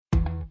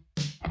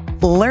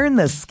Learn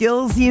the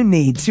skills you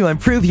need to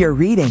improve your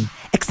reading,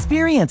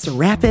 experience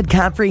rapid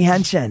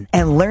comprehension,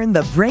 and learn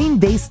the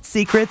brain-based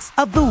secrets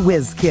of the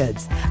Whiz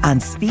Kids on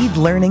Speed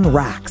Learning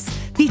Rocks.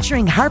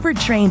 Featuring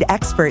Harvard-trained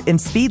expert in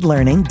speed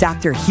learning,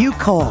 Dr. Hugh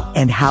Cole,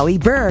 and Howie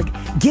Berg,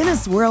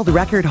 Guinness World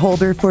Record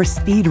holder for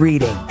speed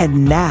reading.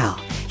 And now,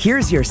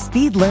 here's your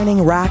Speed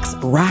Learning Rocks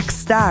rock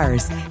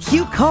stars,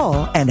 Hugh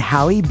Cole and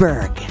Howie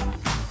Berg.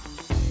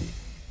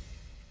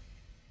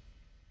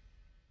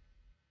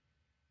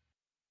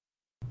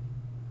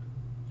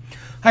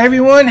 Hi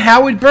everyone,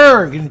 Howard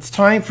Berg, and it's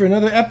time for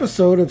another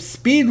episode of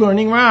Speed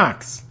Learning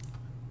Rocks.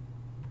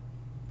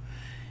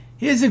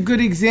 Here's a good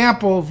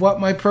example of what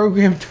my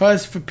program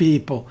does for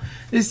people.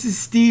 This is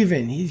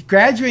Steven. He's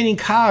graduating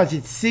college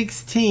at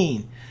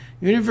 16,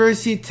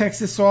 University of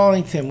Texas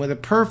Arlington, with a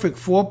perfect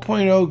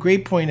 4.0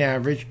 grade point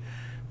average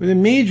with a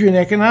major in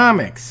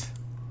economics.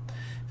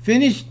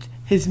 Finished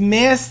his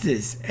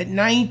master's at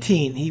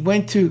 19. He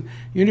went to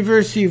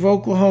University of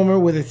Oklahoma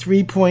with a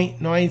 3.97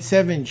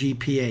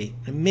 GPA.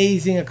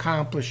 Amazing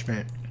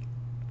accomplishment.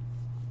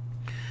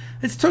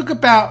 Let's talk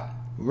about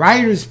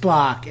writer's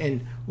block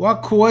and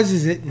what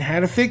causes it and how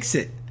to fix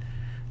it.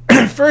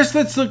 First,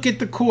 let's look at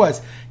the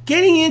cause.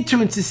 Getting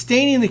into and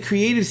sustaining the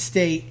creative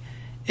state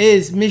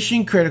is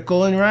mission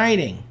critical in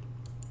writing.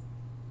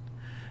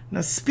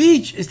 Now,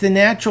 speech is the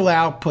natural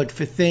output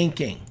for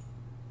thinking.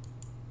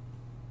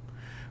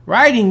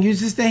 Writing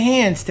uses the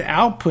hands to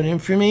output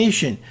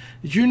information.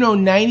 Did you know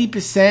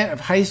 90%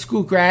 of high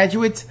school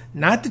graduates,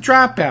 not the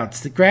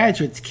dropouts, the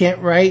graduates, can't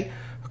write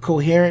a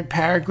coherent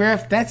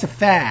paragraph? That's a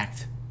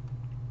fact.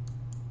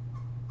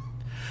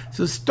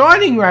 So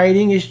starting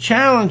writing is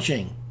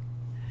challenging.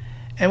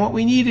 And what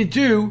we need to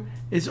do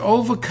is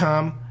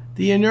overcome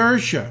the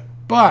inertia.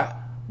 But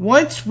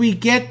once we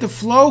get the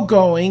flow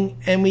going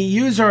and we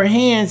use our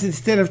hands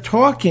instead of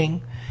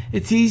talking,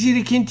 it's easy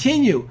to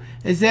continue,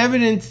 as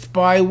evidenced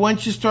by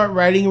once you start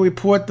writing a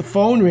report, the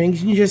phone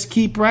rings and you just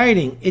keep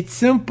writing. It's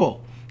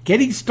simple.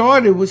 Getting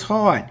started was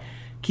hard.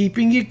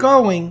 Keeping it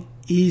going,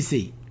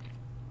 easy.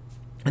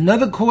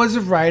 Another cause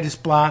of writer's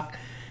block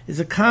is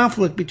a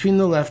conflict between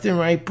the left and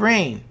right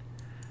brain.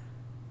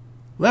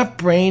 Left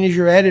brain is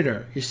your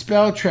editor, your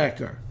spell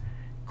checker,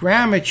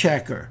 grammar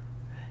checker.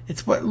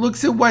 It's what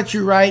looks at what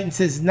you write and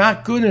says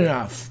not good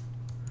enough.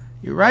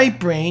 Your right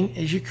brain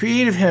is your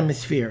creative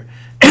hemisphere.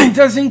 It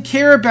doesn't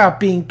care about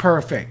being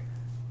perfect.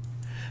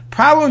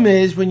 Problem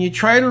is when you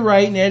try to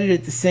write and edit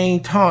at the same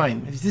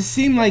time. Does this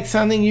seem like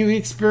something you've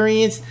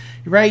experienced?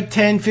 You write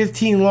 10,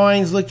 15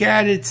 lines, look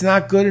at it, it's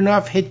not good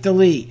enough, hit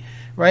delete.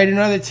 Write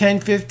another 10,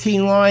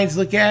 15 lines,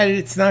 look at it,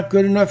 it's not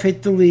good enough,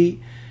 hit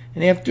delete.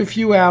 And after a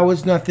few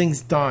hours,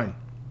 nothing's done.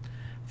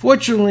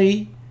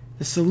 Fortunately,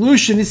 the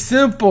solution is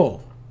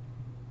simple.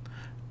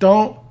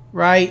 Don't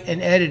write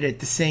and edit at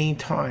the same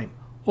time.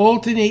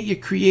 Alternate your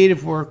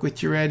creative work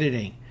with your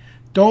editing.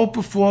 Don't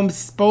perform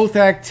both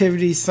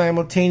activities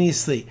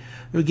simultaneously.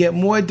 You'll get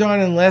more done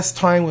in less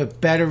time with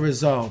better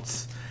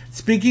results.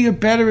 Speaking of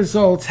better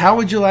results, how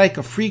would you like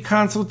a free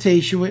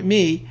consultation with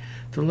me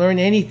to learn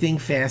anything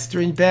faster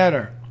and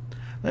better?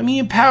 Let me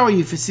empower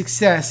you for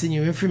success in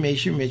your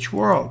information-rich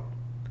world.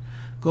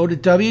 Go to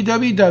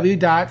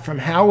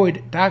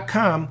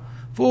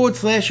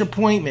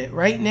www.fromhoward.com/appointment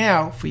right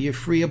now for your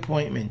free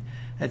appointment.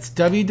 That's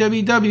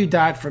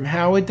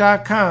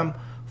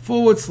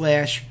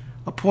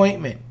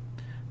www.fromhoward.com/appointment.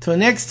 Till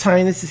next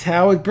time, this is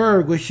Howard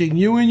Berg wishing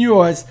you and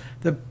yours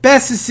the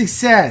best of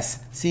success.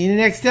 See you in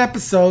the next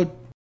episode.